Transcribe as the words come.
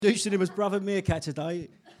Introducing him as Brother Meerkat today.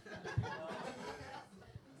 Do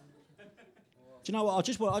you know what?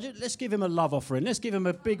 Let's give him a love offering. Let's give him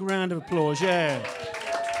a big round of applause. Yeah.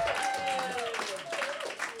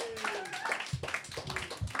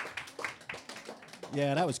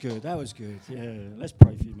 Yeah, that was good. That was good. Yeah, let's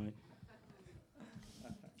pray for you, mate.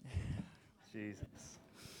 Jesus.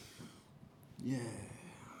 Yeah.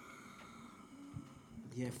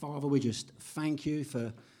 Yeah, Father, we just thank you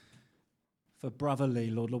for Brother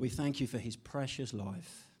Lee, Lord. Lord, we thank you for his precious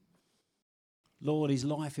life. Lord, his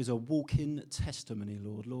life is a walking testimony,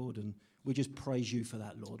 Lord, and we just praise you for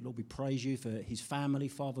that, Lord. Lord, we praise you for his family,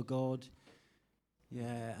 Father God.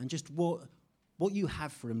 Yeah, and just what you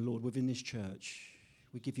have for him, Lord, within this church.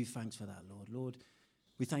 We give you thanks for that, Lord. Lord,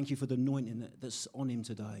 we thank you for the anointing that's on him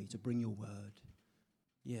today to bring your word.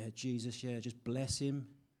 Yeah, Jesus, yeah, just bless him.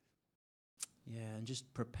 Yeah, and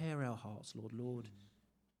just prepare our hearts, Lord,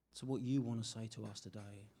 to what you want to say to us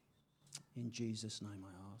today. In Jesus' name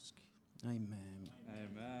I ask. Amen.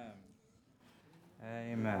 Amen.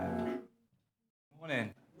 Amen.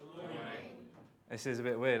 Morning. This is a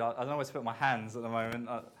bit weird. I don't know where to put my hands at the moment.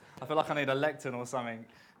 I feel like I need a lectern or something.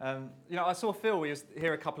 I saw Phil, he was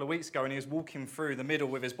here a couple of weeks ago, and he was walking through the middle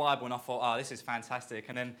with his Bible, and I thought, this is fantastic.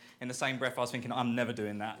 And then in the same breath, I was thinking, I'm never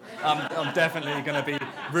doing that. I'm definitely going to be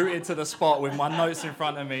rooted to the spot with my notes in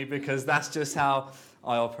front of me, because that's just how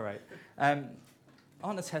I operate.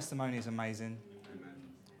 Aren't the testimonies amazing?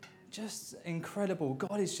 Just incredible.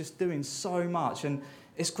 God is just doing so much, and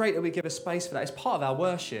it's great that we give a space for that. It's part of our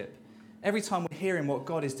worship. Every time we're hearing what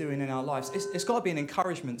God is doing in our lives, it's got to be an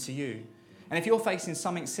encouragement to you. And if you're facing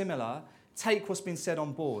something similar, take what's been said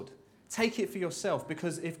on board. Take it for yourself,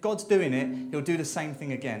 because if God's doing it, he'll do the same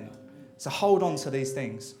thing again. So hold on to these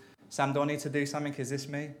things. Sam, do I need to do something? Is this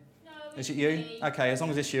me? No, is it you? Me. Okay, as long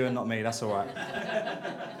as it's you and not me, that's all right.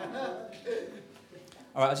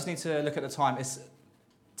 All right, I just need to look at the time. It's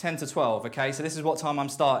 10 to 12, okay? So this is what time I'm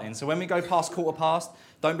starting. So when we go past 15:15,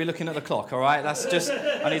 don't be looking at the clock, all right? That's just,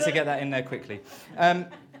 I need to get that in there quickly.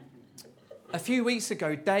 A few weeks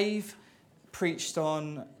ago, Dave preached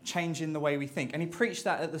on changing the way we think. And he preached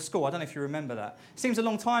that at the school. I don't know if you remember that. It seems a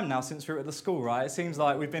long time now since we were at the school, right? It seems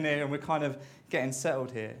like we've been here and we're kind of getting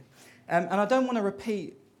settled here. And I don't want to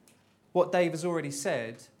repeat what Dave has already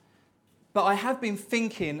said, but I have been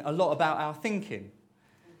thinking a lot about our thinking.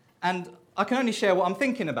 And I can only share what I'm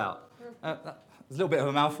thinking about. It's a little bit of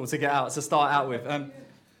a mouthful to start out with.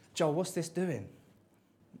 Joel, what's this doing?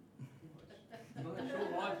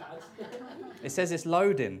 It says it's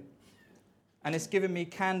loading. And it's giving me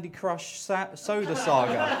Candy Crush Soda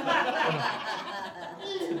Saga.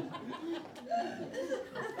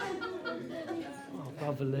 Oh,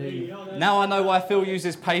 Brother Lee. Now I know why Phil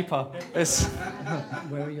uses paper.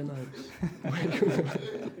 Where are your notes?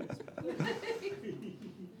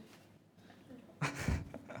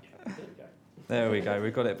 There we go.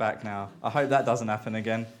 We've got it back now. I hope that doesn't happen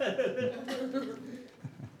again.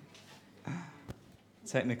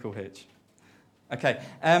 Technical hitch. Okay.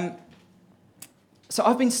 So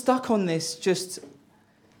I've been stuck on this, just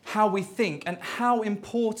how we think and how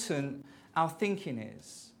important our thinking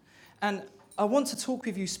is. And I want to talk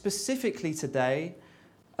with you specifically today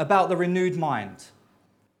about the renewed mind,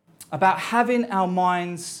 about having our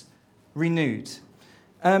minds renewed.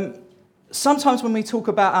 Sometimes when we talk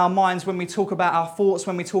about our minds, when we talk about our thoughts,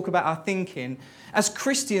 when we talk about our thinking, as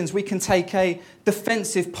Christians, we can take a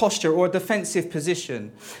defensive posture or a defensive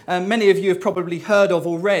position. Many of you have probably heard of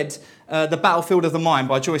or read The Battlefield of the Mind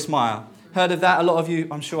by Joyce Meyer. Heard of that? A lot of you,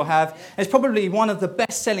 I'm sure, have. It's probably one of the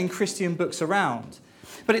best-selling Christian books around.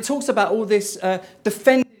 But it talks about all this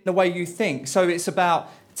defending the way you think. So it's about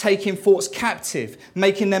taking thoughts captive,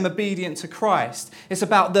 making them obedient to Christ. It's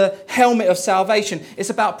about the helmet of salvation. It's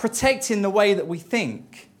about protecting the way that we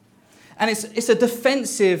think. And it's a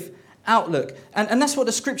defensive outlook. And that's what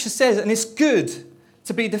the scripture says. And it's good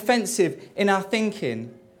to be defensive in our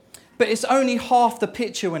thinking. But it's only half the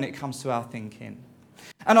picture when it comes to our thinking.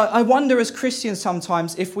 And I wonder as Christians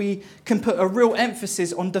sometimes if we can put a real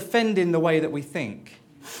emphasis on defending the way that we think.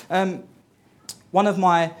 One of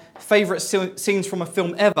my favourite scenes from a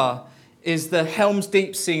film ever is the Helm's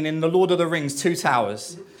Deep scene in The Lord of the Rings, Two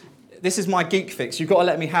Towers. This is my geek fix. You've got to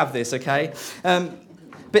let me have this, okay?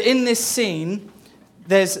 But in this scene,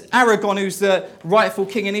 there's Aragorn, who's the rightful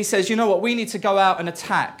king, and he says, you know what, we need to go out and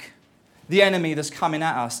attack the enemy that's coming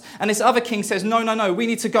at us. And this other king says, no, we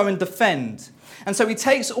need to go and defend. And so he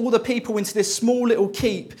takes all the people into this small little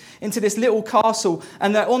keep, into this little castle,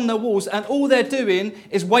 and they're on the walls, and all they're doing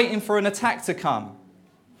is waiting for an attack to come.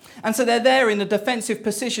 And so they're there in a defensive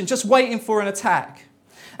position, just waiting for an attack.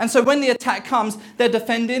 And so when the attack comes, they're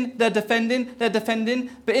defending,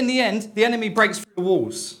 but in the end, the enemy breaks through the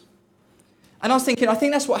walls. And I was thinking, I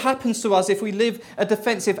think that's what happens to us if we live a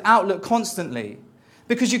defensive outlook constantly.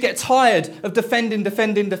 Because you get tired of defending,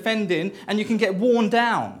 and you can get worn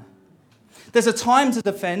down. There's a time to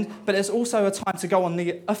defend, but there's also a time to go on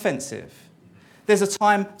the offensive. There's a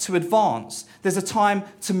time to advance. There's a time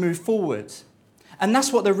to move forward. And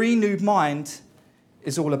that's what the renewed mind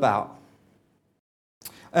is all about.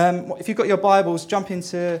 If you've got your Bibles, jump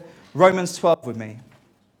into Romans 12 with me.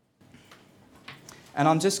 And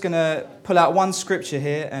I'm just going to pull out one scripture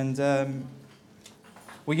here, and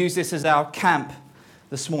we'll use this as our camp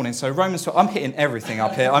this morning. So Romans 12, I'm hitting everything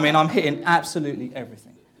up here. I mean, I'm hitting absolutely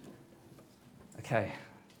everything. Okay.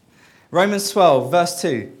 Romans 12, verse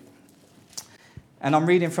 2. And I'm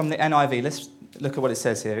reading from the NIV. Let's look at what it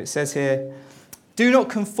says here. It says here, "Do not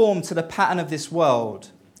conform to the pattern of this world,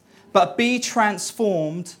 but be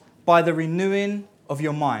transformed by the renewing of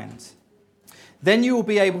your mind. Then you will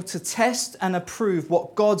be able to test and approve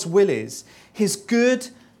what God's will is, his good,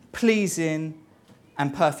 pleasing,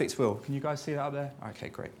 and perfect will." Can you guys see that up there? Okay,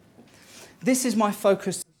 great. This is my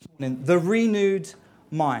focus this morning, the renewed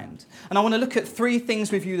mind. And I want to look at three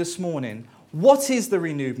things with you this morning. What is the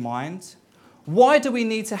renewed mind? Why do we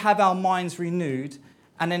need to have our minds renewed?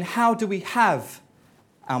 And then how do we have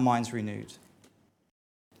our minds renewed?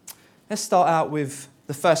 Let's start out with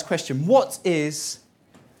the first question. What is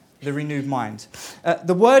the renewed mind?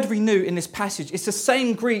 The word renew in this passage is the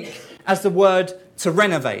same Greek as the word to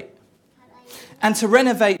renovate. And to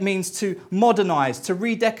renovate means to modernize, to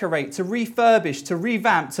redecorate, to refurbish, to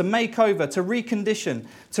revamp, to make over, to recondition,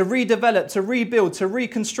 to redevelop, to rebuild, to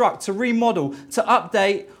reconstruct, to remodel, to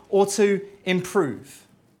update, or to improve.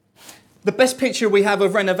 The best picture we have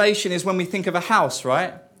of renovation is when we think of a house,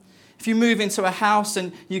 right? If you move into a house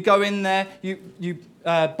and you go in there, you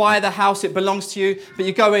buy the house, it belongs to you, but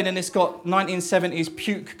you go in and it's got 1970s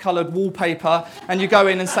puke-coloured wallpaper, and you go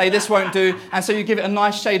in and say, this won't do, and so you give it a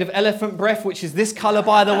nice shade of elephant breath, which is this colour,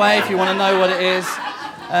 by the way, if you want to know what it is.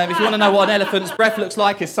 If you want to know what an elephant's breath looks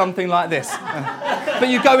like, it's something like this. But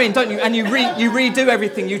you go in, don't you, and you redo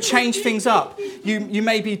everything, you change things up. You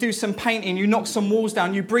maybe do some painting, you knock some walls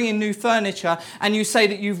down, you bring in new furniture, and you say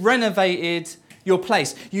that you've renovated your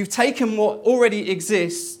place. You've taken what already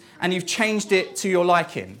exists and you've changed it to your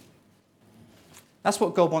liking. That's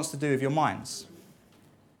what God wants to do with your minds.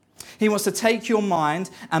 He wants to take your mind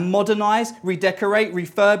and modernize, redecorate,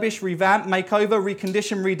 refurbish, revamp, make over,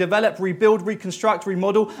 recondition, redevelop, rebuild, reconstruct,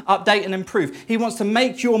 remodel, update and improve. He wants to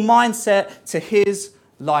make your mindset to his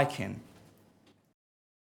liking.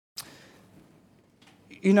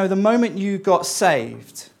 You know, the moment you got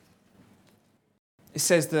saved, it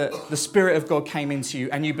says that the Spirit of God came into you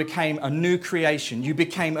and you became a new creation. You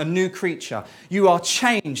became a new creature. You are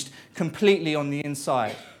changed completely on the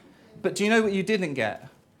inside. But do you know what you didn't get?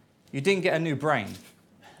 You didn't get a new brain.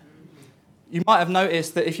 You might have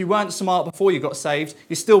noticed that if you weren't smart before you got saved,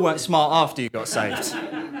 you still weren't smart after you got saved.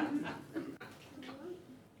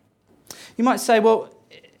 You might say, well,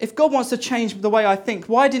 if God wants to change the way I think,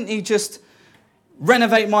 why didn't he just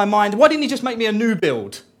renovate my mind? Why didn't he just make me a new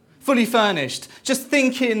build? Fully furnished, just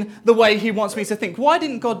thinking the way he wants me to think. Why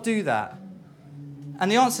didn't God do that?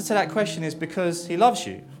 And the answer to that question is because he loves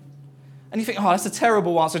you. And you think, oh, that's a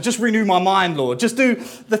terrible answer. Just renew my mind, Lord. Just do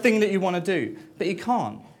the thing that you want to do. But he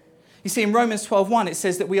can't. You see, in Romans 12:1, it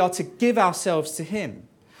says that we are to give ourselves to him.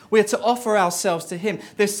 We are to offer ourselves to him.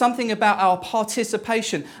 There's something about our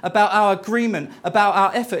participation, about our agreement, about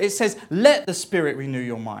our effort. It says, let the Spirit renew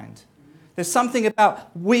your mind. There's something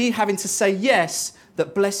about we having to say yes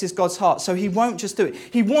that blesses God's heart. So he won't just do it.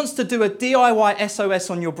 He wants to do a DIY SOS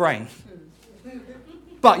on your brain.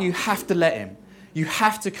 But you have to let him. You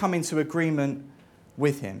have to come into agreement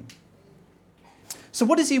with him. So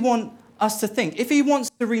what does he want us to think? If he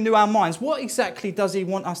wants to renew our minds, what exactly does he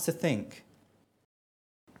want us to think?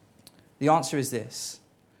 The answer is this.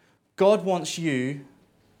 God wants you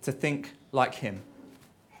to think like him.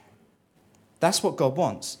 That's what God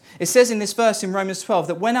wants. It says in this verse in Romans 12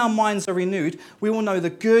 that when our minds are renewed, we will know the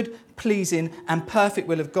good, pleasing, and perfect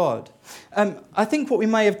will of God. I think what we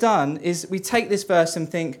may have done is we take this verse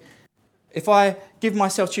and think, if I give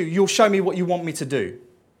myself to you, you'll show me what you want me to do.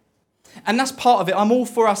 And that's part of it. I'm all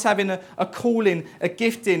for us having a calling, a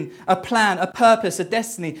gifting, a plan, a purpose, a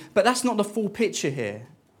destiny. But that's not the full picture here.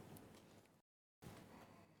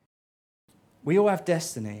 We all have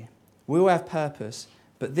destiny. We all have purpose.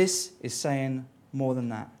 But this is saying more than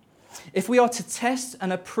that. If we are to test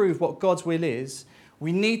and approve what God's will is,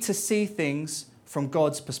 we need to see things from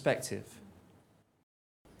God's perspective.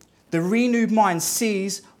 The renewed mind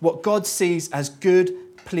sees what God sees as good,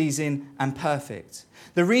 pleasing, and perfect.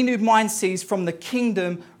 The renewed mind sees from the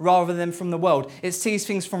kingdom rather than from the world. It sees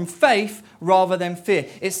things from faith rather than fear.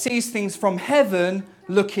 It sees things from heaven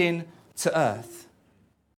looking to earth.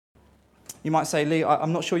 You might say, Lee,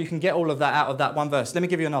 I'm not sure you can get all of that out of that one verse. Let me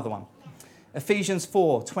give you another one. Ephesians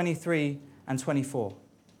 4, 23 and 24.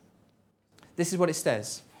 This is what it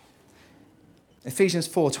says. Ephesians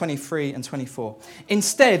 4, 23 and 24.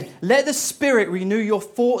 Instead, let the Spirit renew your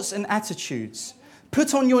thoughts and attitudes.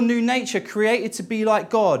 Put on your new nature, created to be like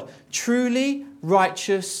God, truly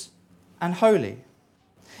righteous and holy.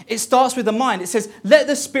 It starts with the mind. It says, let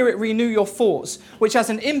the Spirit renew your thoughts, which has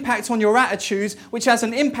an impact on your attitudes, which has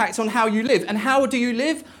an impact on how you live. And how do you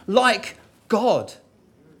live? Like God,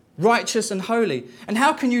 righteous and holy. And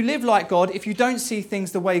how can you live like God if you don't see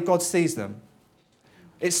things the way God sees them?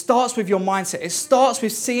 It starts with your mindset. It starts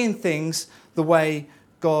with seeing things the way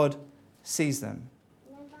God sees them.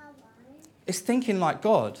 It's thinking like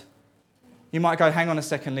God. You might go, hang on a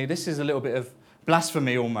second, Lee, this is a little bit of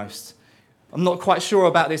blasphemy almost. I'm not quite sure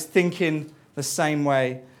about this thinking the same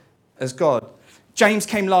way as God. James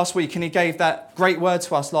came last week and he gave that great word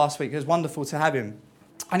to us last week. It was wonderful to have him.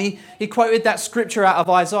 And he quoted that scripture out of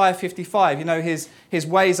Isaiah 55. You know, his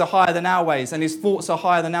ways are higher than our ways and his thoughts are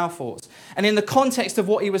higher than our thoughts. And in the context of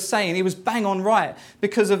what he was saying, he was bang on right,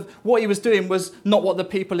 because of what he was doing was not what the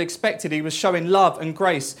people expected. He was showing love and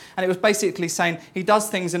grace. And it was basically saying he does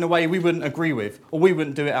things in a way we wouldn't agree with, or we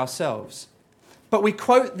wouldn't do it ourselves. But we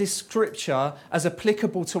quote this scripture as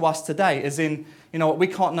applicable to us today, as in, you know what, we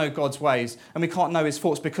can't know God's ways and we can't know his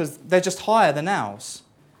thoughts because they're just higher than ours.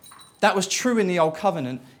 That was true in the Old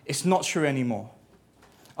Covenant. It's not true anymore.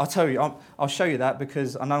 I'll tell you, I'll show you that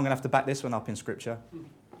because I know I'm going to have to back this one up in Scripture.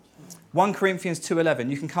 1 Corinthians 2:11.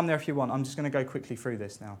 You can come there if you want. I'm just going to go quickly through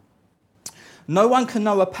this now. No one can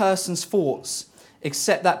know a person's thoughts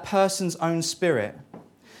except that person's own spirit.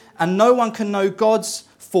 And no one can know God's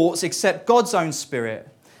thoughts except God's own spirit.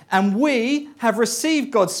 And we have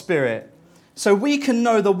received God's Spirit, so we can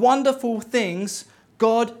know the wonderful things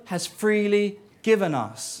God has freely given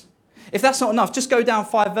us. If that's not enough, just go down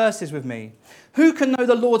 5 verses with me. Who can know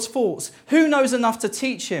the Lord's thoughts? Who knows enough to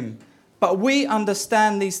teach him? But we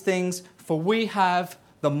understand these things, for we have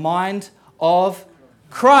the mind of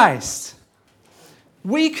Christ.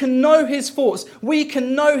 We can know his thoughts. We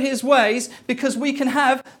can know his ways because we can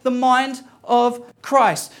have the mind of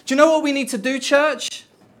Christ. Do you know what we need to do, church?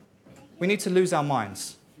 We need to lose our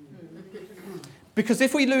minds. Because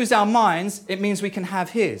if we lose our minds, it means we can have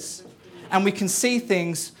his. And we can see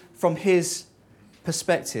things from his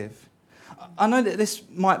perspective. I know that this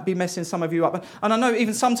might be messing some of you up. And I know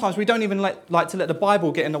even sometimes we don't even like to let the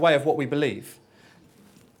Bible get in the way of what we believe.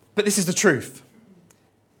 But this is the truth.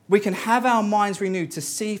 We can have our minds renewed to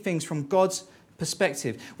see things from God's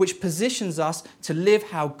perspective, which positions us to live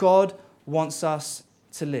how God wants us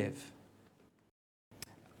to live.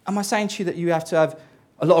 Am I saying to you that you have to have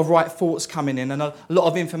a lot of right thoughts coming in and a lot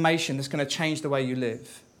of information that's going to change the way you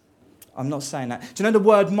live? I'm not saying that. Do you know the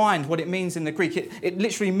word mind, what it means in the Greek? It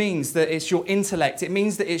literally means that it's your intellect. It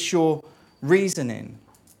means that it's your reasoning.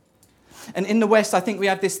 And in the West, I think we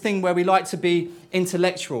have this thing where we like to be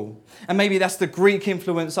intellectual. And maybe that's the Greek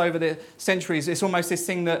influence over the centuries. It's almost this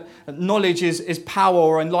thing that knowledge is power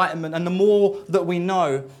or enlightenment. And the more that we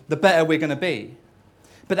know, the better we're going to be.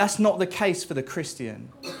 But that's not the case for the Christian.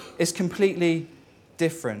 It's completely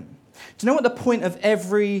different. Do you know what the point of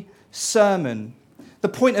every sermon, the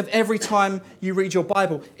point of every time you read your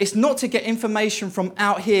Bible, it's not to get information from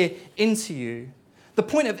out here into you. The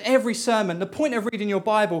point of every sermon, the point of reading your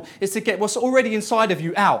Bible is to get what's already inside of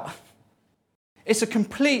you out. It's a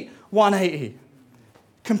complete 180.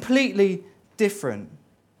 Completely different.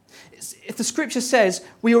 If the scripture says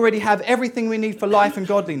we already have everything we need for life and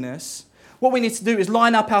godliness, what we need to do is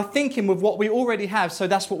line up our thinking with what we already have, so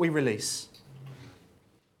that's what we release.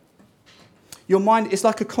 Your mind is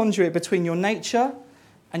like a conduit between your nature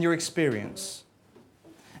and your experience.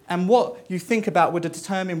 And what you think about will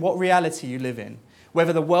determine what reality you live in.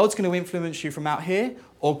 Whether the world's going to influence you from out here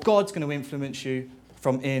or God's going to influence you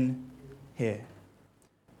from in here.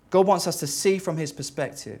 God wants us to see from his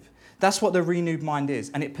perspective. That's what the renewed mind is.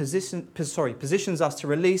 And it positions us to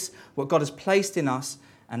release what God has placed in us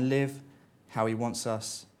and live how he wants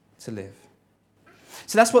us to live.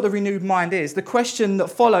 So that's what the renewed mind is. The question that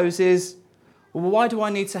follows is, well, why do I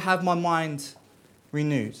need to have my mind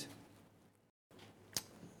renewed?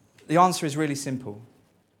 The answer is really simple.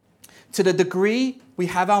 To the degree we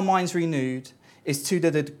have our minds renewed is to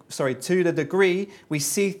the degree we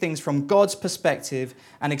see things from God's perspective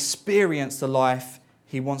and experience the life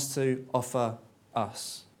he wants to offer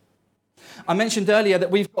us. I mentioned earlier that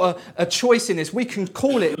we've got a choice in this. We can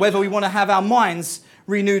call it whether we want to have our minds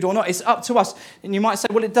renewed or not. It's up to us. And you might say,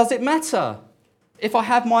 well, does it matter if I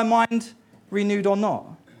have my mind renewed or not?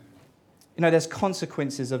 You know, there's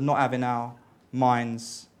consequences of not having our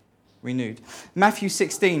minds renewed. Matthew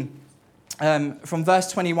 16, from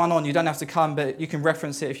verse 21 on, you don't have to come, but you can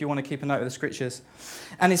reference it if you want to keep a note of the scriptures.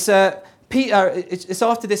 And it's Peter. It's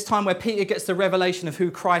after this time where Peter gets the revelation of who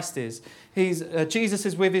Christ is. Jesus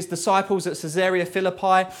is with his disciples at Caesarea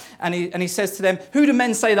Philippi, and he says to them, "Who do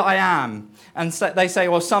men say that I am?" And they say,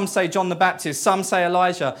 well, some say John the Baptist, some say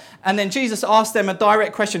Elijah. And then Jesus asks them a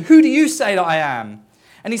direct question, "Who do you say that I am?"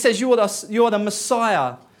 And he says, you are the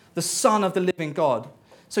Messiah, the Son of the living God.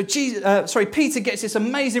 So Peter gets this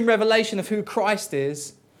amazing revelation of who Christ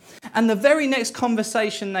is. And the very next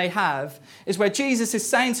conversation they have is where Jesus is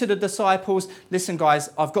saying to the disciples, "Listen,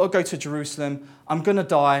 guys, I've got to go to Jerusalem. I'm going to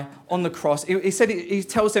die on the cross." He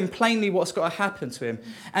tells them plainly what's got to happen to him.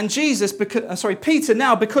 And Peter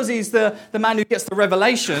now, because he's the man who gets the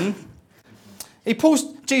revelation, he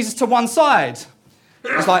pulls Jesus to one side.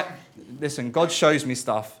 He's like, "Listen, God shows me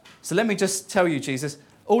stuff. So let me just tell you, Jesus,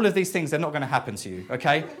 all of these things, they're not going to happen to you,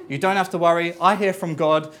 okay? You don't have to worry. I hear from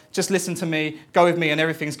God. Just listen to me. Go with me and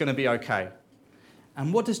everything's going to be okay."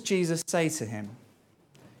 And what does Jesus say to him?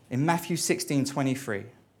 In Matthew 16:23,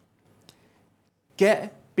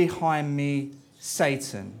 "Get behind me,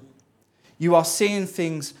 Satan. You are seeing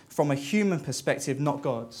things from a human perspective, not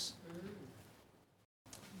God's.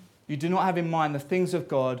 You do not have in mind the things of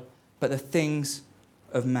God, but the things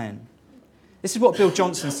of men." This is what Bill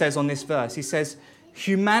Johnson says on this verse. He says,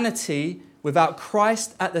 "Humanity without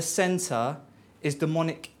Christ at the center is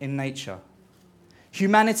demonic in nature."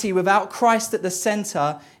 Humanity without Christ at the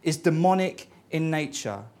center is demonic in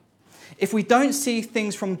nature. If we don't see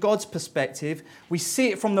things from God's perspective, we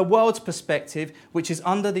see it from the world's perspective, which is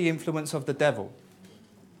under the influence of the devil.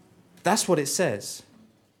 That's what it says.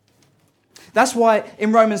 That's why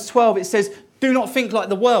in Romans 12 it says, "Do not think like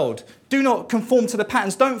the world. Do not conform to the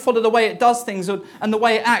patterns. Don't follow the way it does things and the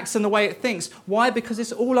way it acts and the way it thinks." Why? Because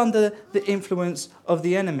it's all under the influence of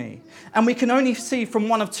the enemy. And we can only see from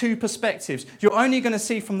one of two perspectives. You're only going to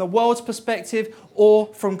see from the world's perspective or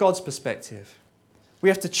from God's perspective. We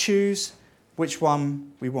have to choose which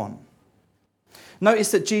one we want.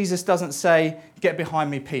 Notice that Jesus doesn't say, "Get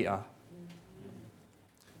behind me, Peter."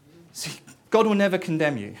 See, God will never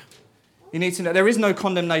condemn you. You need to know there is no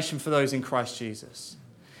condemnation for those in Christ Jesus.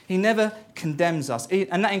 He never condemns us,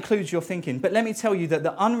 and that includes your thinking. But let me tell you that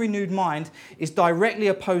the unrenewed mind is directly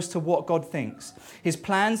opposed to what God thinks. His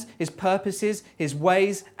plans, his purposes, his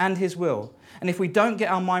ways, and his will. And if we don't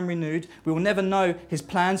get our mind renewed, we will never know his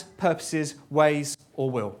plans, purposes, ways,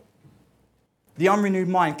 or will. The unrenewed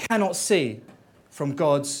mind cannot see from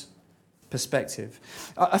God's perspective.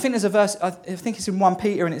 I think there's a verse, I think it's in 1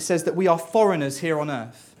 Peter, and it says that we are foreigners here on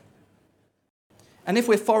earth. And if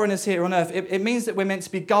we're foreigners here on earth, it means that we're meant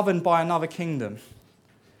to be governed by another kingdom.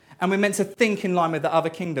 And we're meant to think in line with the other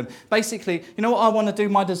kingdom. Basically, you know what I want to do?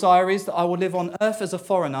 My desire is that I will live on earth as a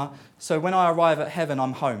foreigner, so when I arrive at heaven,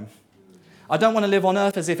 I'm home. I don't want to live on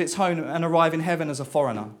earth as if it's home and arrive in heaven as a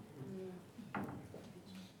foreigner.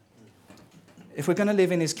 If we're going to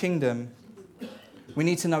live in his kingdom, we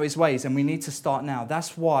need to know his ways, and we need to start now.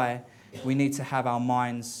 That's why we need to have our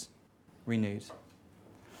minds renewed.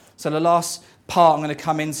 So the last part I'm going to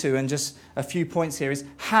come into, and just a few points here, is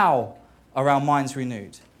how are our minds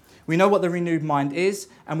renewed? We know what the renewed mind is,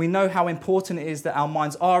 and we know how important it is that our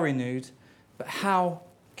minds are renewed, but how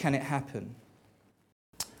can it happen?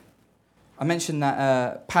 I mentioned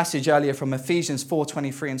that passage earlier from Ephesians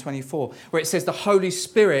 4:23 and 24, where it says the Holy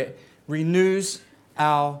Spirit renews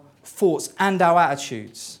our thoughts and our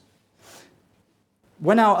attitudes.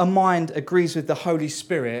 When our mind agrees with the Holy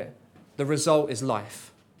Spirit, the result is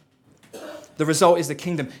life. The result is the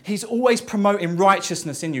kingdom. He's always promoting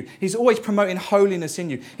righteousness in you. He's always promoting holiness in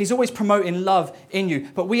you. He's always promoting love in you.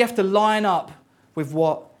 But we have to line up with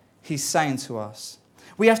what he's saying to us.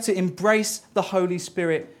 We have to embrace the Holy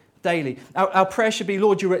Spirit daily. Our prayer should be,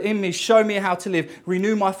 "Lord, you are in me. Show me how to live.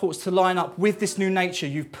 Renew my thoughts to line up with this new nature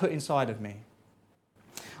you've put inside of me."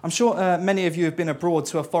 I'm sure many of you have been abroad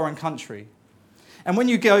to a foreign country. And when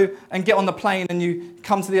you go and get on the plane and you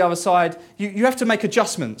come to the other side, you have to make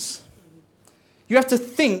adjustments. You have to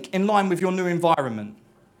think in line with your new environment.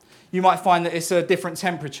 You might find that it's a different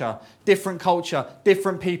temperature, different culture,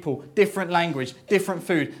 different people, different language, different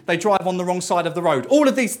food. They drive on the wrong side of the road. All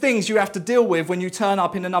of these things you have to deal with when you turn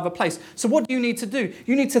up in another place. So what do you need to do?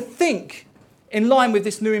 You need to think in line with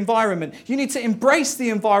this new environment. You need to embrace the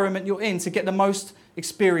environment you're in to get the most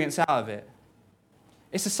experience out of it.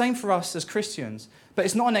 It's the same for us as Christians, but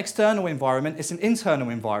it's not an external environment, it's an internal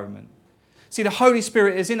environment. See, the Holy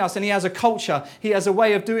Spirit is in us and he has a culture, he has a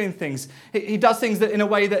way of doing things. He does things that in a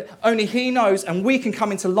way that only he knows, and we can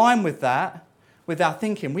come into line with that, with our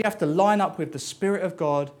thinking. We have to line up with the Spirit of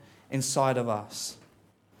God inside of us.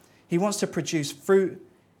 He wants to produce fruit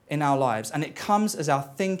in our lives, and it comes as our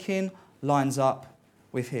thinking lines up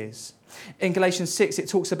with his. In Galatians 6, it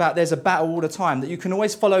talks about there's a battle all the time, that you can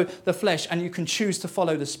always follow the flesh and you can choose to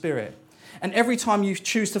follow the Spirit. And every time you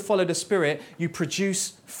choose to follow the Spirit, you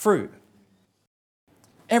produce fruit.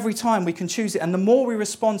 Every time we can choose it. And the more we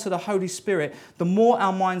respond to the Holy Spirit, the more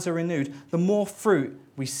our minds are renewed, the more fruit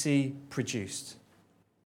we see produced.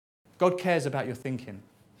 God cares about your thinking.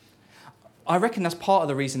 I reckon that's part of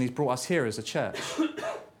the reason he's brought us here as a church.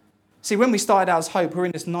 See, when we started out as Hope, we were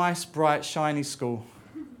in this nice, bright, shiny school.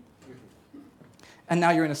 And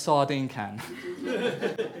now you're in a sardine can.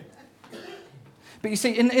 But you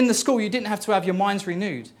see, in the school, you didn't have to have your minds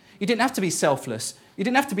renewed. You didn't have to be selfless. You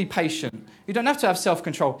didn't have to be patient. You don't have to have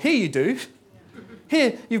self-control. Here you do.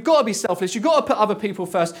 Here, you've got to be selfless. You've got to put other people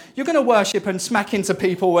first. You're going to worship and smack into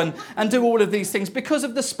people and do all of these things because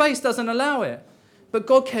of the space doesn't allow it. But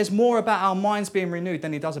God cares more about our minds being renewed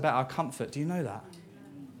than he does about our comfort. Do you know that?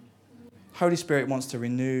 Holy Spirit wants to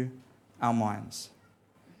renew our minds.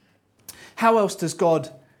 How else does God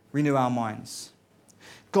renew our minds?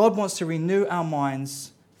 God wants to renew our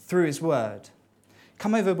minds through his word.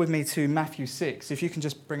 Come over with me to Matthew 6. If you can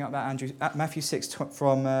just bring up that, Andrew. Matthew 6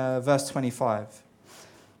 from verse 25.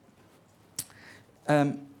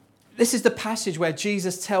 This is the passage where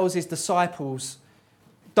Jesus tells his disciples,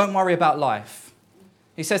 don't worry about life.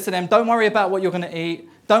 He says to them, don't worry about what you're going to eat.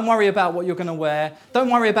 Don't worry about what you're going to wear. Don't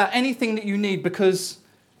worry about anything that you need because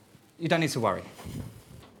you don't need to worry.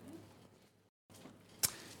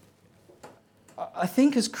 I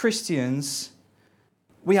think as Christians,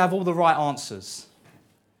 we have all the right answers.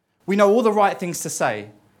 We know all the right things to say.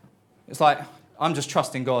 It's like, I'm just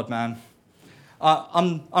trusting God, man.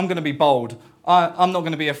 I'm going to be bold. I'm not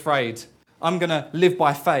going to be afraid. I'm going to live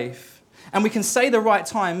by faith. And we can say the right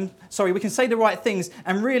things,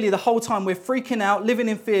 and really the whole time we're freaking out, living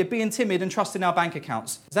in fear, being timid, and trusting our bank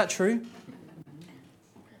accounts. Is that true?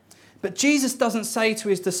 But Jesus doesn't say to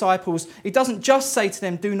his disciples, he doesn't just say to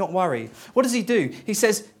them, do not worry. What does he do? He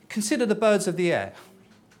says, consider the birds of the air.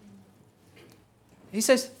 He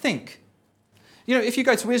says, think. You know, if you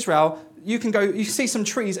go to Israel, you see some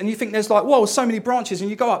trees and you think there's like, whoa, so many branches, and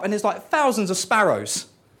you go up and there's like thousands of sparrows.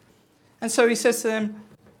 And so he says to them,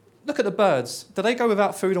 look at the birds. Do they go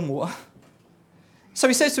without food and water? So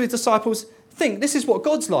he says to his disciples, think, this is what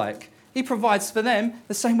God's like. He provides for them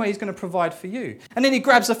the same way he's going to provide for you. And then he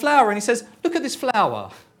grabs a flower and he says, look at this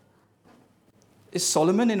flower. Is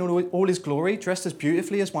Solomon in all his glory dressed as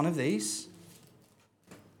beautifully as one of these?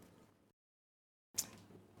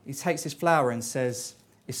 He takes this flower and says,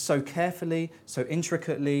 it's so carefully, so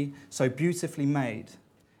intricately, so beautifully made.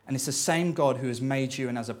 And it's the same God who has made you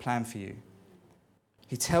and has a plan for you.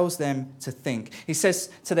 He tells them to think. He says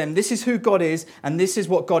to them, this is who God is and this is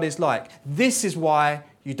what God is like. This is why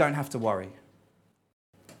you don't have to worry.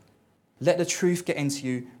 Let the truth get into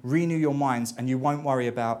you, renew your minds, and you won't worry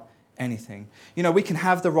about anything. You know, we can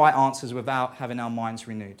have the right answers without having our minds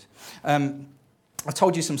renewed. I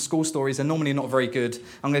told you some school stories. They're normally not very good.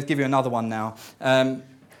 I'm going to give you another one now.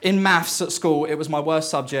 In maths at school, it was my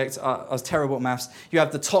worst subject. I was terrible at maths. You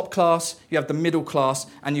have the top class, you have the middle class,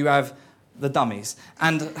 and you have the dummies.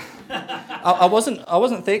 And I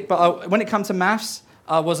wasn't thick, but when it came to maths,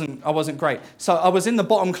 I wasn't great. So I was in the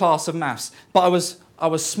bottom class of maths, but I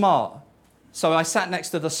was smart. So I sat next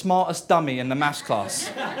to the smartest dummy in the maths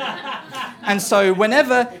class. And so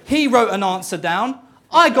whenever he wrote an answer down,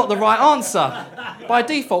 I got the right answer by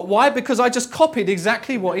default. Why? Because I just copied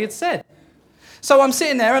exactly what he had said. So I'm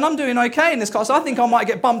sitting there and I'm doing okay in this class. I think I might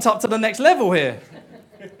get bumped up to the next level here.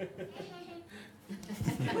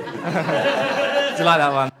 Do you like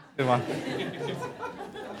that one? Good one.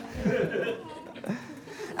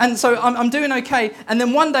 And so I'm doing okay. And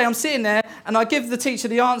then one day I'm sitting there and I give the teacher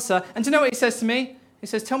the answer. And do you know what he says to me? He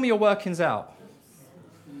says, tell me your workings out.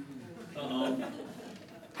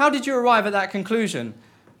 How did you arrive at that conclusion?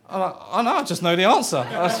 I just know the answer.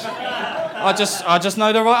 I just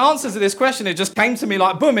know the right answer to this question. It just came to me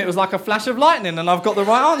like, boom, it was like a flash of lightning and I've got the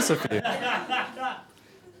right answer for you.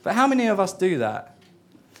 But how many of us do that?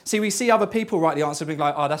 See, we see other people write the answer and be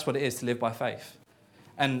like, oh, that's what it is to live by faith.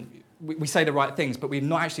 And we say the right things, but we've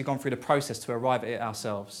not actually gone through the process to arrive at it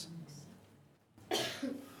ourselves.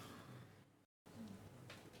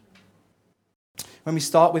 When we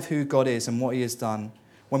start with who God is and what he has done,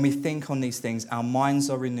 When we think on these things, our minds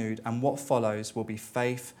are renewed, and what follows will be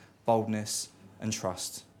faith, boldness, and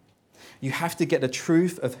trust. You have to get the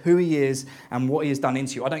truth of who he is and what he has done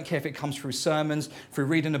into you. I don't care if it comes through sermons, through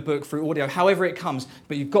reading a book, through audio, however it comes,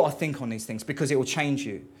 but you've got to think on these things because it will change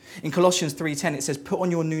you. In Colossians 3:10, it says, put on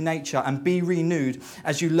your new nature and be renewed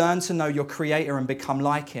as you learn to know your Creator and become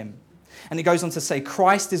like him. And it goes on to say,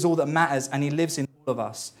 Christ is all that matters and he lives in all of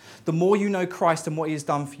us. The more you know Christ and what he has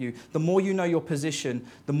done for you, the more you know your position,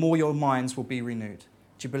 the more your minds will be renewed.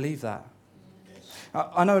 Do you believe that?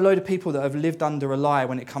 I know a load of people that have lived under a lie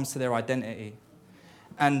when it comes to their identity.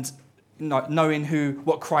 And knowing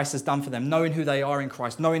what Christ has done for them, knowing who they are in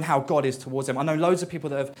Christ, knowing how God is towards them. I know loads of people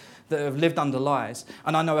that have lived under lies.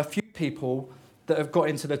 And I know a few people that have got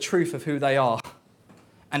into the truth of who they are.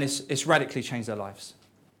 And it's radically changed their lives.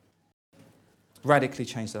 Radically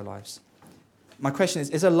changed their lives. My question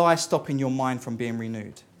is a lie stopping your mind from being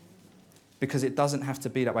renewed? Because it doesn't have to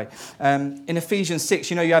be that way. In Ephesians 6,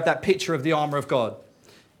 you have that picture of the armour of God,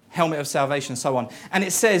 helmet of salvation, and so on. And it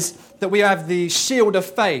says that we have the shield of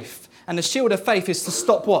faith. And the shield of faith is to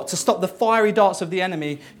stop what? To stop the fiery darts of the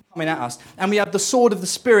enemy coming at us. And we have the sword of the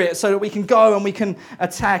Spirit so that we can go and we can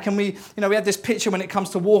attack. And we have this picture when it comes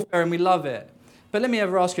to warfare and we love it. But let me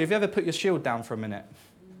ever ask you, have you ever put your shield down for a minute?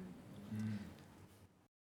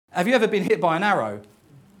 Have you ever been hit by an arrow?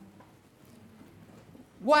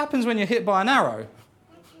 What happens when you're hit by an arrow?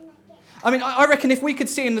 I mean, I reckon if we could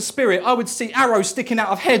see in the spirit, I would see arrows sticking out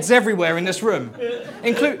of heads everywhere in this room,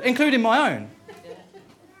 including my own.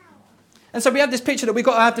 And so we have this picture that we've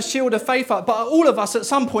got to have the shield of faith up, but all of us at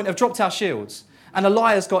some point have dropped our shields and a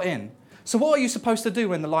lie has got in. So what are you supposed to do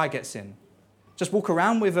when the lie gets in? Just walk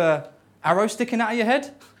around with an arrow sticking out of your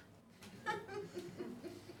head?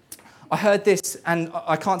 I heard this, and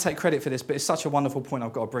I can't take credit for this, but it's such a wonderful point,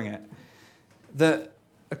 I've got to bring it. That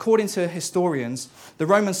according to historians, the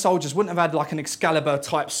Roman soldiers wouldn't have had like an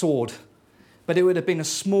Excalibur-type sword, but it would have been a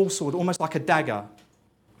small sword, almost like a dagger.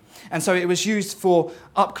 And so it was used for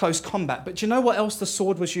up-close combat. But do you know what else the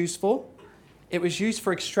sword was used for? It was used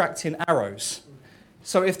for extracting arrows.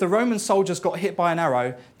 So if the Roman soldiers got hit by an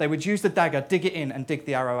arrow, they would use the dagger, dig it in, and dig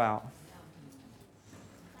the arrow out.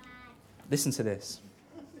 Listen to this.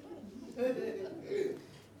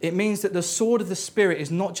 It means that the sword of the Spirit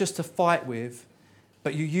is not just to fight with,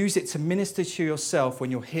 but you use it to minister to yourself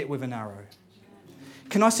when you're hit with an arrow.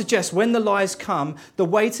 Can I suggest when the lies come, the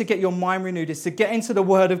way to get your mind renewed is to get into the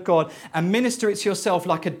Word of God and minister it to yourself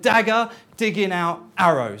like a dagger digging out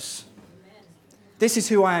arrows. This is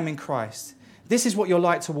who I am in Christ. This is what you're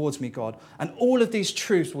like towards me, God. And all of these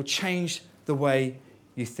truths will change the way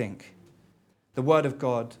you think. The Word of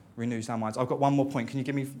God renews our minds. I've got one more point. Can you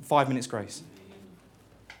give me 5 minutes grace?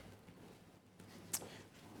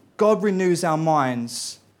 God renews our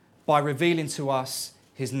minds by revealing to us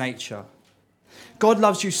his nature. God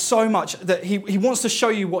loves you so much that he wants to show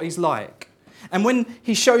you what he's like. And when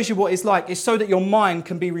he shows you what he's like, it's so that your mind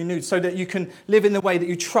can be renewed, so that you can live in the way that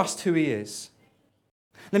you trust who he is.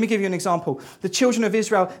 Let me give you an example. The children of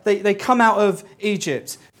Israel, they come out of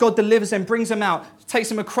Egypt. God delivers them, brings them out, takes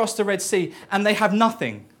them across the Red Sea, and they have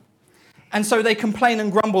nothing. And so they complain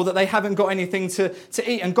and grumble that they haven't got anything to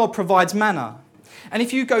eat, and God provides manna. And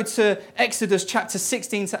if you go to Exodus chapter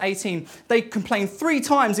 16 to 18, they complain 3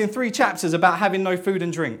 times in 3 chapters about having no food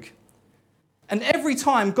and drink. And every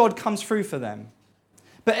time God comes through for them.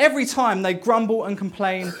 But every time they grumble and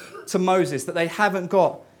complain to Moses that they haven't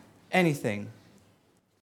got anything.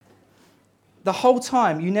 The whole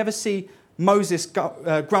time you never see Moses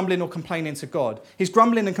grumbling or complaining to God. He's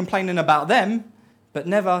grumbling and complaining about them, but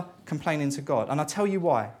never complaining to God. And I'll tell you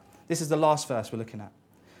why. This is the last verse we're looking at.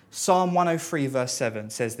 Psalm 103 verse 7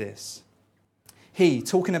 says this. He,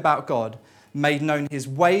 talking about God, made known his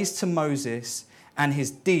ways to Moses and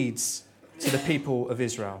his deeds to the people of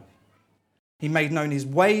Israel. He made known his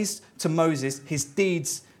ways to Moses, his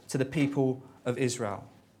deeds to the people of Israel.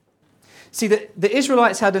 See, the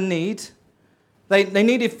Israelites had a need. They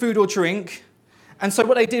needed food or drink. And so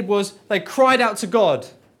what they did was they cried out to God.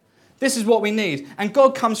 This is what we need. And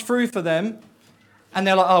God comes through for them. And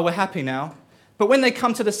they're like, oh, we're happy now. But when they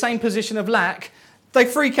come to the same position of lack, they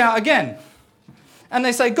freak out again. And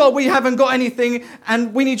they say, God, we haven't got anything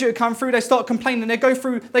and we need you to come through. They start complaining. They go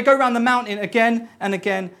around the mountain again and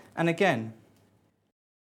again and again.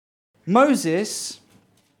 Moses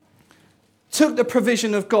took the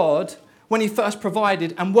provision of God when he first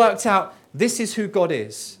provided and worked out this is who God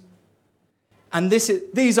is. And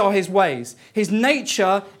these are his ways. His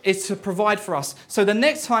nature is to provide for us. So the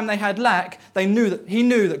next time they had lack, he knew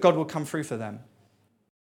that God would come through for them.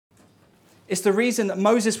 It's the reason that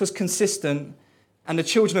Moses was consistent and the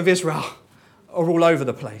children of Israel are all over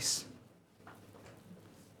the place.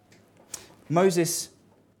 Moses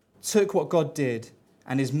took what God did,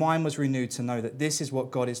 and his mind was renewed to know that this is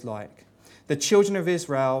what God is like. The children of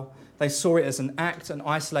Israel, they saw it as an act, an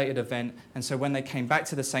isolated event, and so when they came back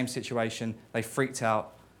to the same situation, they freaked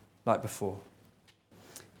out like before.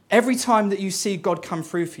 Every time that you see God come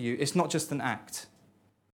through for you, it's not just an act.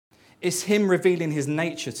 It's him revealing his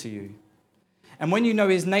nature to you. And when you know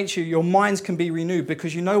his nature, your minds can be renewed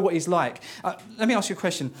because you know what he's like. Let me ask you a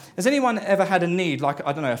question. Has anyone ever had a need, like,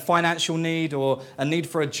 I don't know, a financial need or a need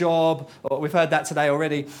for a job? Or we've heard that today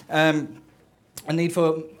already. A need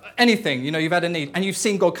for anything, you've had a need. And you've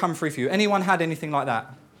seen God come through for you. Anyone had anything like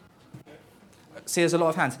that? See, there's a lot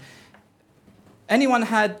of hands. Anyone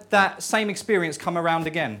had that same experience come around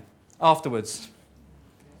again afterwards?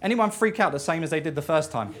 Anyone freak out the same as they did the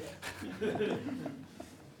first time?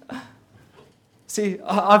 See,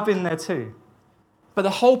 I've been there too. But the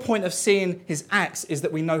whole point of seeing his acts is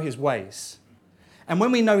that we know his ways. And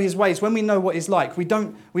when we know his ways, when we know what he's like, we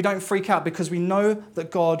don't freak out because we know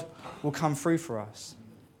that God will come through for us.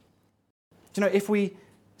 Do you know, if we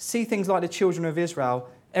see things like the children of Israel,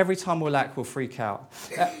 every time we'll lack, we'll freak out.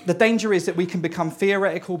 The danger is that we can become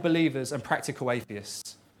theoretical believers and practical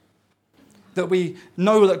atheists. That we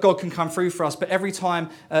know that God can come through for us, but every time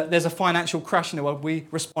there's a financial crash in the world, we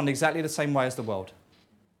respond exactly the same way as the world.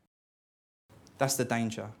 That's the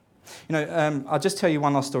danger. I'll just tell you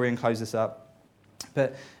one last story and close this up.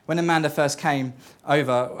 But when Amanda first came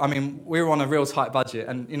over, we were on a real tight budget,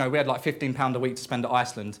 and we had like £15 a week to spend at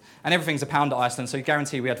Iceland, and everything's £1 at Iceland, so you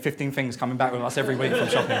guarantee we had 15 things coming back with us every week from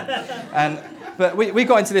shopping. But we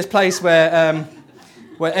got into this place where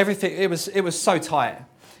everything it was so tight.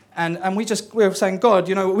 And we were saying, God,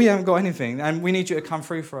 we haven't got anything, and we need you to come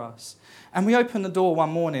through for us. And we opened the door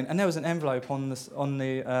one morning, and there was an envelope on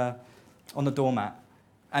the doormat,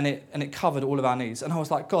 and it covered all of our needs. And I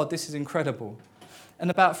was like, God, this is incredible. And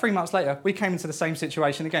about 3 months later, we came into the same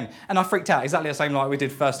situation again, and I freaked out exactly the same like we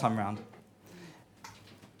did first time round.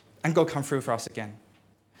 And God came through for us again.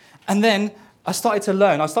 And then I started to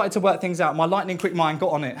learn. I started to work things out. My lightning quick mind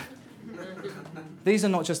got on it. These are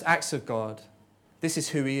not just acts of God. This is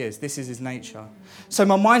who he is. This is his nature. So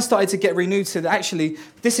my mind started to get renewed to that actually,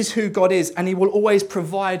 this is who God is, and he will always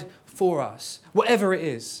provide for us, whatever it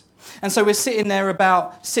is. And so we're sitting there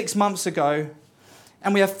about 6 months ago,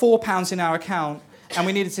 and we have £4 in our account, and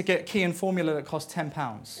we needed to get key and formula that cost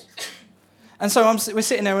 £10. And so we're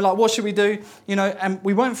sitting there and we're like, what should we do? And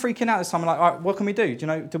we weren't freaking out this time. We're like, all right, what can we do?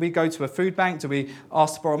 Do we go to a food bank? Do we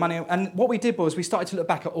ask to borrow money? And what we did was we started to look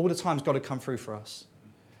back at all the times God had come through for us.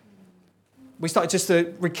 We started just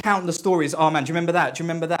to recount the stories. Oh, man, do you remember that? Do you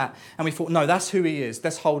remember that? And we thought, no, that's who he is.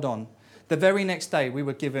 Let's hold on. The very next day, we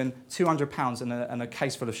were given £200 and a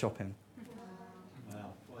case full of shopping.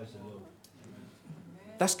 Wow.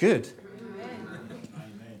 That's good.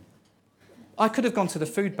 I could have gone to the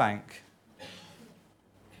food bank.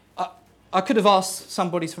 I could have asked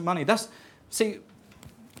somebody for money. God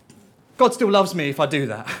still loves me if I do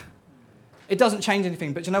that. It doesn't change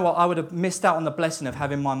anything, but you know what? I would have missed out on the blessing of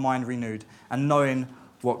having my mind renewed and knowing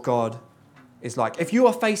what God is like. If you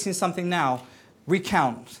are facing something now,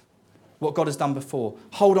 recount what God has done before.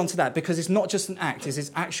 Hold on to that, because it's not just an act, it's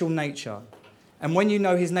his actual nature. And when you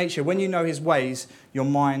know his nature, when you know his ways, your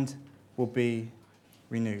mind will be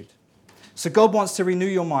renewed. So God wants to renew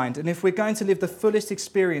your mind. And if we're going to live the fullest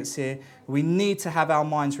experience here, we need to have our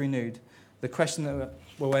minds renewed. The question that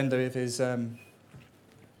we'll end with is, are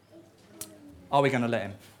we going to let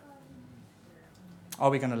him? Are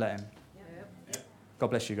we going to let him? God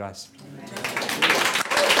bless you guys.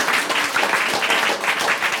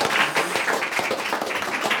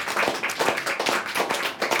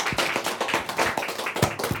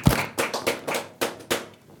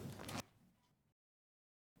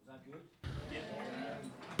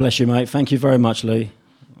 Bless you, mate. Thank you very much, Lee.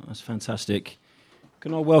 That's fantastic.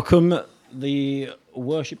 Can I welcome the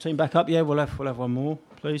worship team back up? Yeah, we'll have one more,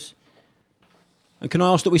 please. And can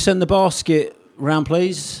I ask that we send the basket round,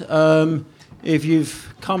 please? If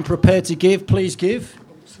you've come prepared to give, please give.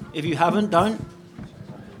 If you haven't, don't.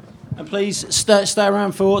 And please stay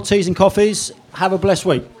around for teas and coffees. Have a blessed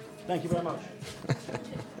week. Thank you very much.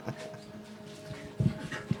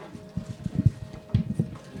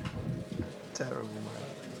 Terrible, man.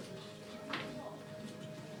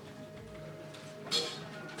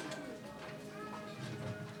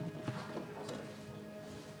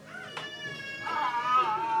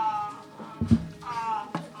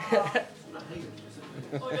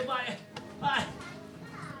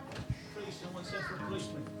 Please, someone send for a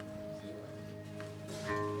policeman.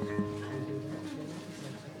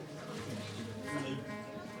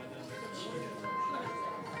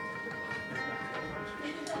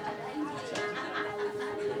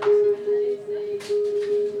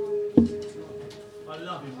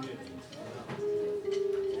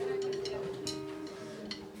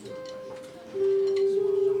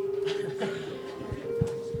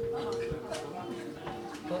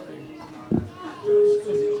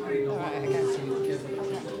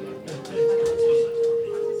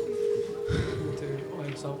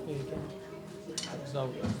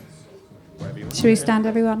 Should we stand,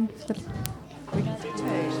 everyone?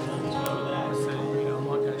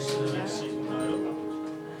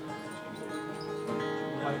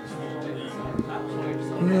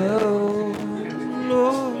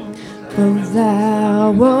 For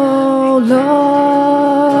thou, O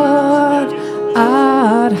Lord,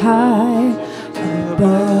 art high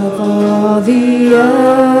above all the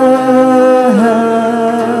earth.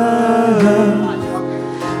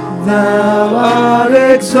 Thou art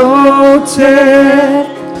exalted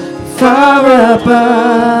far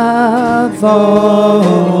above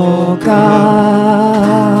all gods.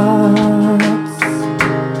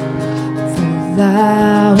 For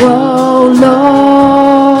thou, O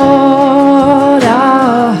Lord,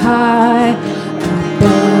 art high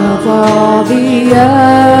above all the earth.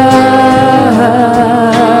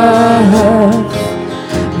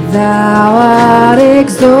 Thou art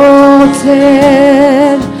exalted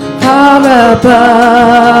far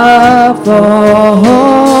above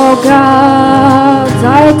all gods. I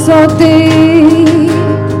exalt thee,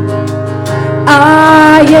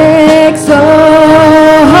 I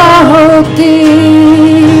exalt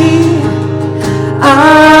thee, I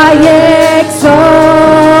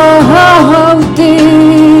exalt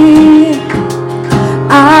thee,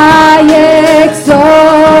 I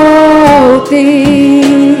exalt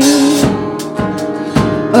thee,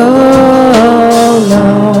 O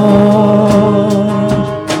Lord.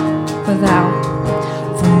 For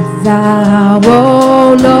thou, O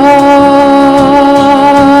Lord,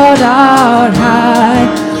 art high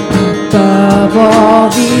above all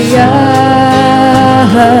the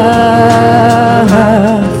earth.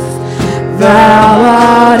 Thou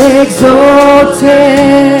art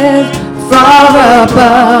exalted far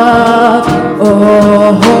above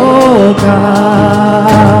all gods.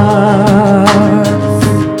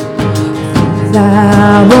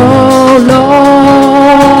 Thou, O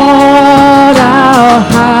Lord, art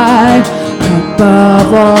high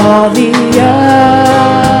above all the earth.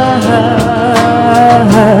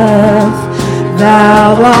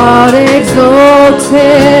 Thou art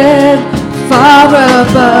exalted far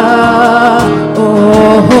above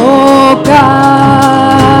all gods.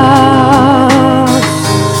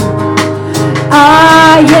 I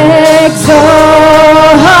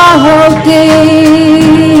exalt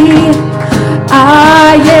thee, I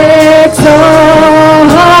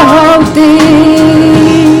exalt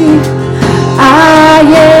thee, I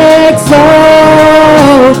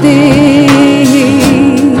exalt thee,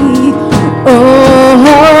 oh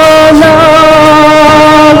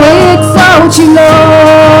Lord, we exalt you,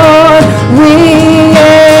 Lord, we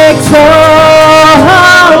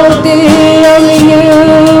exalt thee, only you,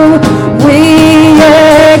 we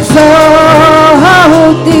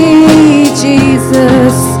exalt thee,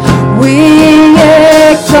 Jesus, we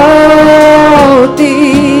exalt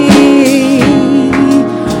thee,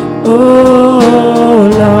 oh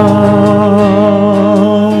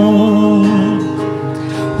Lord,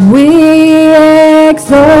 we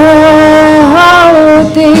exalt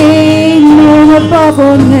thee, name above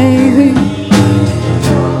all names,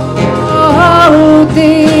 exalt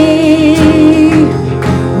thee,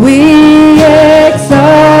 we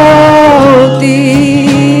exalt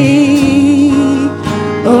thee,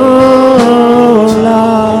 oh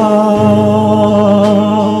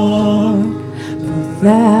Lord. For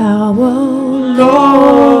thou, O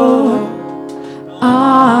Lord,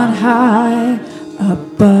 art high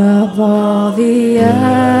above all the earth.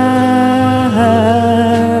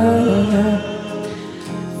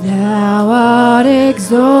 Thou art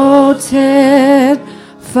exalted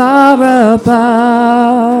far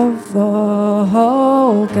above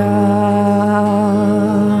all gods.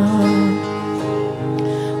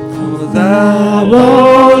 For thou, O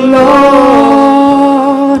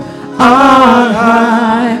Lord, art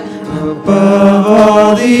high above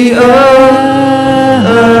all the earth.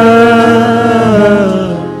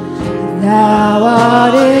 Thou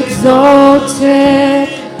art exalted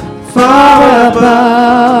far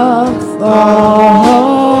above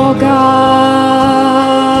all gods.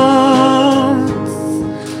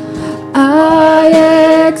 I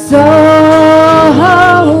exalt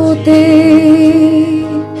thee,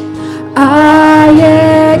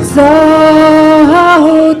 I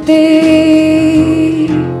exalt thee,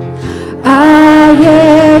 I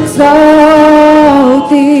exalt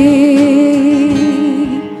thee,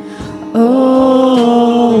 oh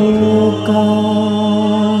God.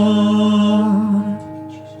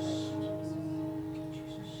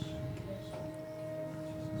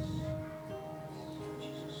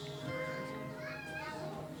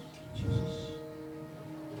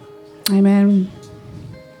 Amen.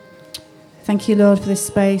 Thank you, Lord, for this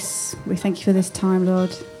space. We thank you for this time,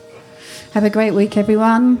 Lord. Have a great week,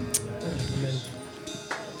 everyone.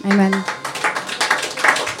 Amen.